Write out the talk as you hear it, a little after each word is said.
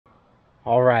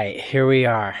All right, here we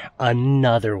are,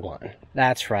 another one.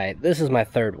 That's right, this is my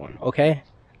third one, okay?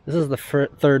 This is the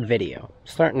third video. I'm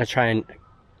starting to try and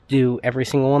do every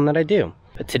single one that I do.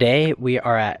 But today we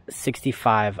are at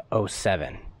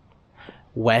 6507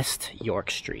 West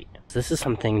York Street. This is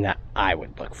something that I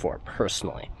would look for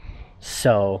personally.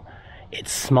 So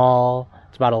it's small,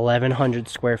 it's about 1,100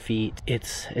 square feet.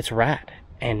 It's rad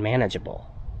and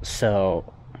manageable.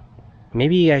 So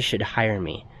maybe you guys should hire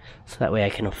me, so that way I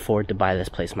can afford to buy this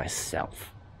place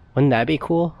myself. Wouldn't that be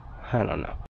cool? I don't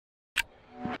know.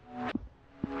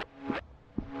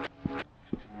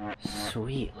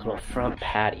 Sweet little front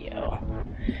patio.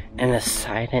 And a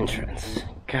side entrance.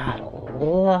 Gotta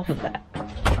love that.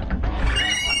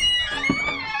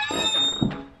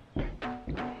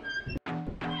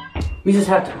 We just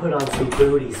have to put on some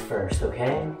booties first,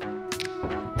 okay?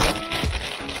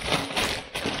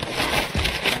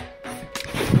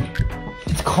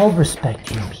 It's called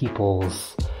respecting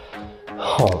people's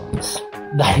homes,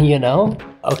 you know?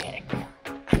 Okay.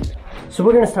 So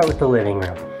we're gonna start with the living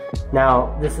room.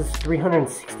 Now, this is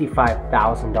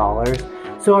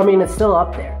 $365,000. So, I mean, it's still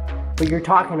up there. But you're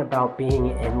talking about being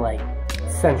in, like,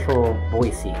 central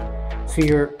Boise. So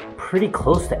you're pretty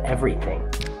close to everything.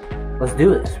 Let's do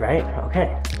this, right?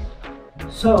 Okay.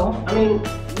 So, I mean,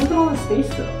 look at all the space,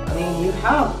 though. I mean, you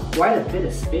have quite a bit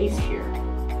of space here.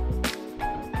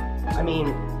 I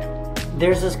mean,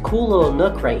 there's this cool little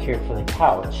nook right here for the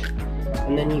couch.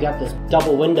 And then you got this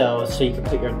double window so you can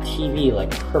put your TV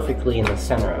like perfectly in the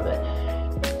center of it.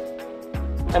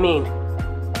 I mean,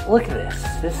 look at this.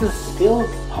 This feels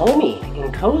homey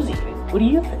and cozy. What do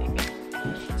you think?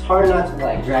 It's hard not to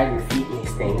like drag your feet in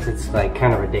these things. It's like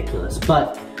kind of ridiculous.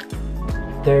 But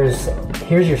here's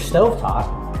your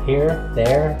stovetop. Here,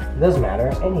 there, it doesn't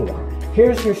matter, anywhere.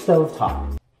 Here's your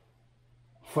stovetop.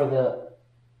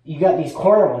 You got these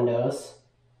corner windows,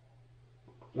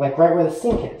 like right where the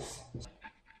sink is.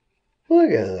 Look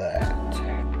at that.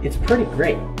 It's pretty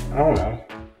great. I don't know.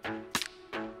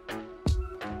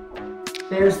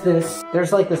 There's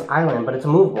like this island, but it's a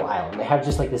movable island. They have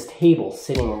just like this table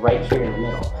sitting right here in the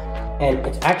middle. And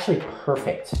it's actually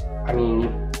perfect. I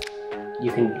mean,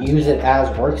 you can use it as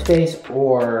workspace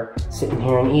or sitting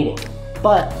here and eating.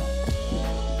 But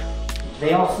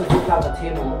they also do have a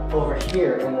table over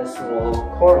here in this little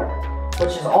corner,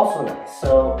 which is also nice.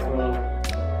 So, I mean,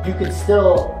 you could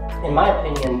still, in my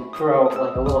opinion, throw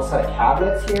like a little set of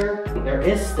cabinets here. There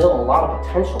is still a lot of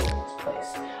potential in this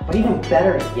place. But even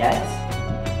better yet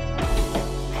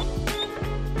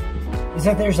is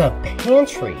that there's a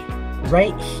pantry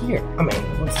right here. I mean,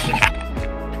 let's see.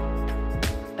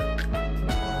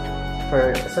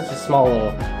 For such a small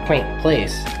little quaint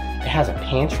place, it has a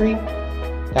pantry.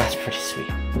 That's pretty sweet.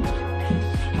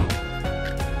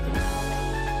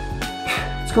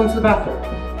 Let's go into the bathroom.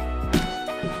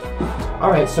 All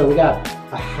right, so we got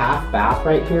a half bath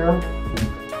right here.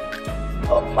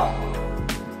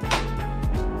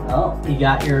 Oh, you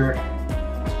got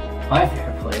my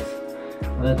favorite place,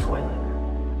 the toilet.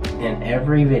 In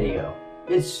every video,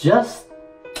 it's just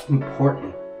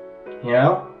important, you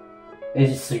know?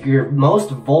 It's your most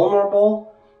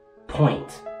vulnerable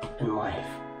point in life.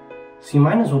 So you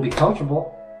might as well be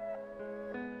comfortable,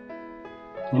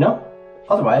 you know?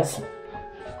 Otherwise,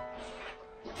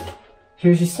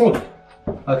 here's your sink.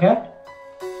 Okay?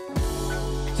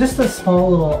 Just a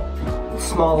small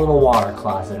little water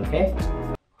closet, okay?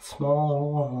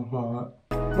 Small little water.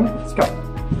 Let's go.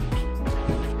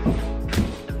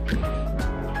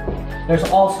 There's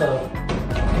also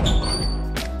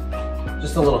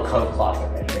just a little coat closet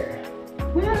right here.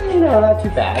 Yeah, you know, not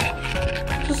too bad.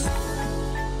 Just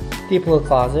deep little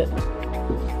closet.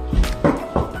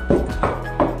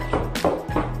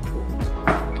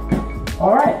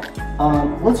 All right.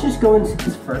 Let's just go into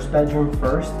this first bedroom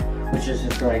first, which is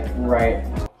just like right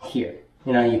here.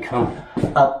 You know, you come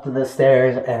up the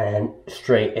stairs and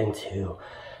straight into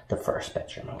the first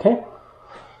bedroom, okay?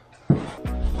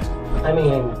 I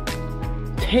mean,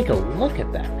 take a look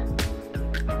at that.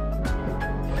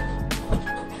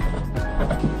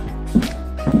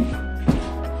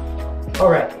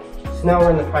 All right, so now we're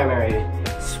in the primary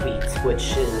suite,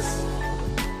 which is,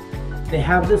 they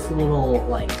have this little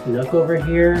like nook over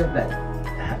here that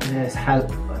is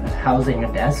housing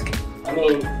a desk. I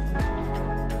mean,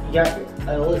 you got,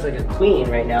 it looks like a queen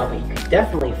right now, but you could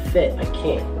definitely fit a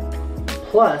king.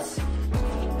 Plus,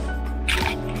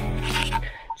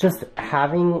 just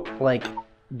having like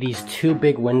these two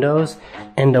big windows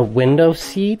and a window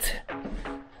seat.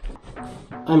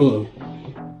 I mean,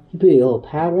 you put a little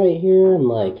pad right here and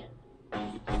like,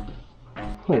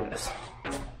 look at this.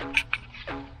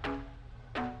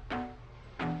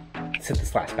 It's exit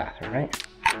this last bathroom, right?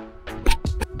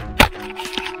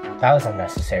 That was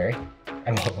unnecessary.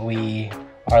 I mean, we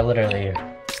are literally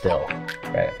still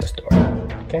right at this door,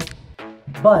 okay?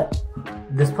 But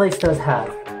this place does have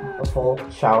a full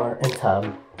shower and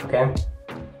tub, okay?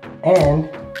 And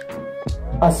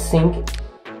a sink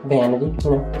vanity,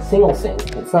 you know, a single sink.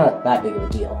 It's not that big of a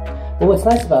deal. But what's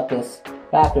nice about this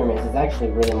bathroom is it's actually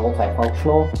really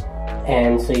multifunctional,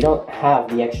 and so you don't have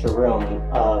the extra room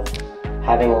of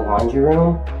having a laundry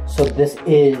room. So this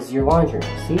is your laundry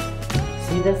room. See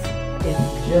this?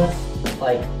 It's just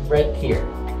like right here.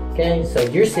 Okay, so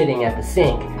you're sitting at the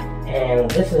sink, and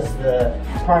this is the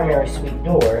primary suite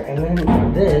door, and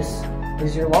then this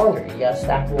is your laundry. You got a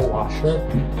stackable washer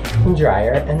and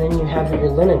dryer, and then you have your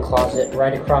linen closet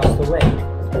right across the way.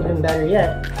 Even better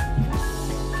yet,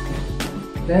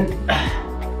 then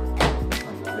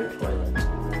another toilet.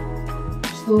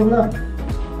 Just a little nook.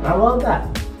 I love that.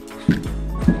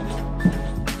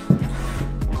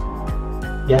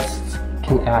 Guests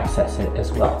can access it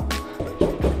as well.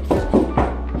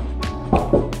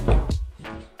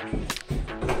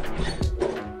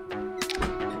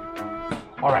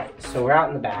 Alright, so we're out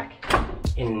in the back,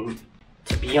 and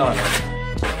to be honest,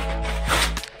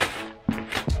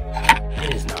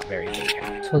 it is not very big.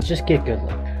 So let's just get a good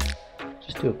look.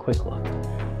 Just do a quick look.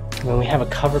 And then we have a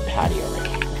covered patio right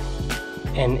here,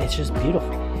 and it's just beautiful.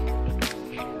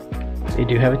 They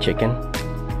do have a chicken.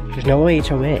 There's no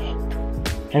HOA,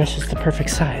 and it's just the perfect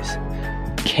size.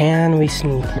 Can we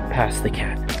sneak past the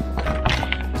cat?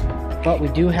 But we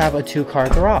do have a 2-car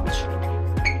garage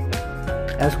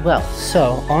as well.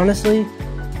 So honestly,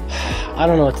 I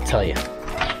don't know what to tell you.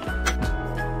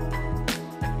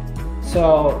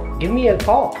 So give me a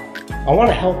call. I want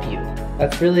to help you.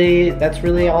 That's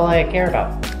really all I care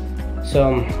about.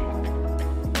 So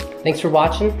thanks for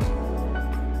watching.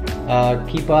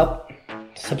 Keep up,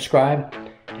 subscribe,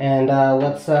 and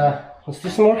let's do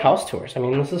some more house tours. I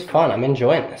mean, this is fun. I'm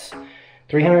enjoying this.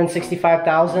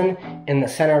 $365,000 in the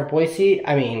center of Boise.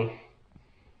 I mean,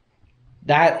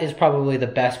 that is probably the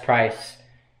best price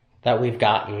that we've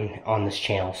gotten on this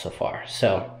channel so far.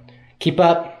 So keep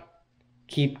up,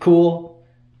 keep cool,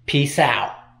 peace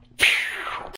out.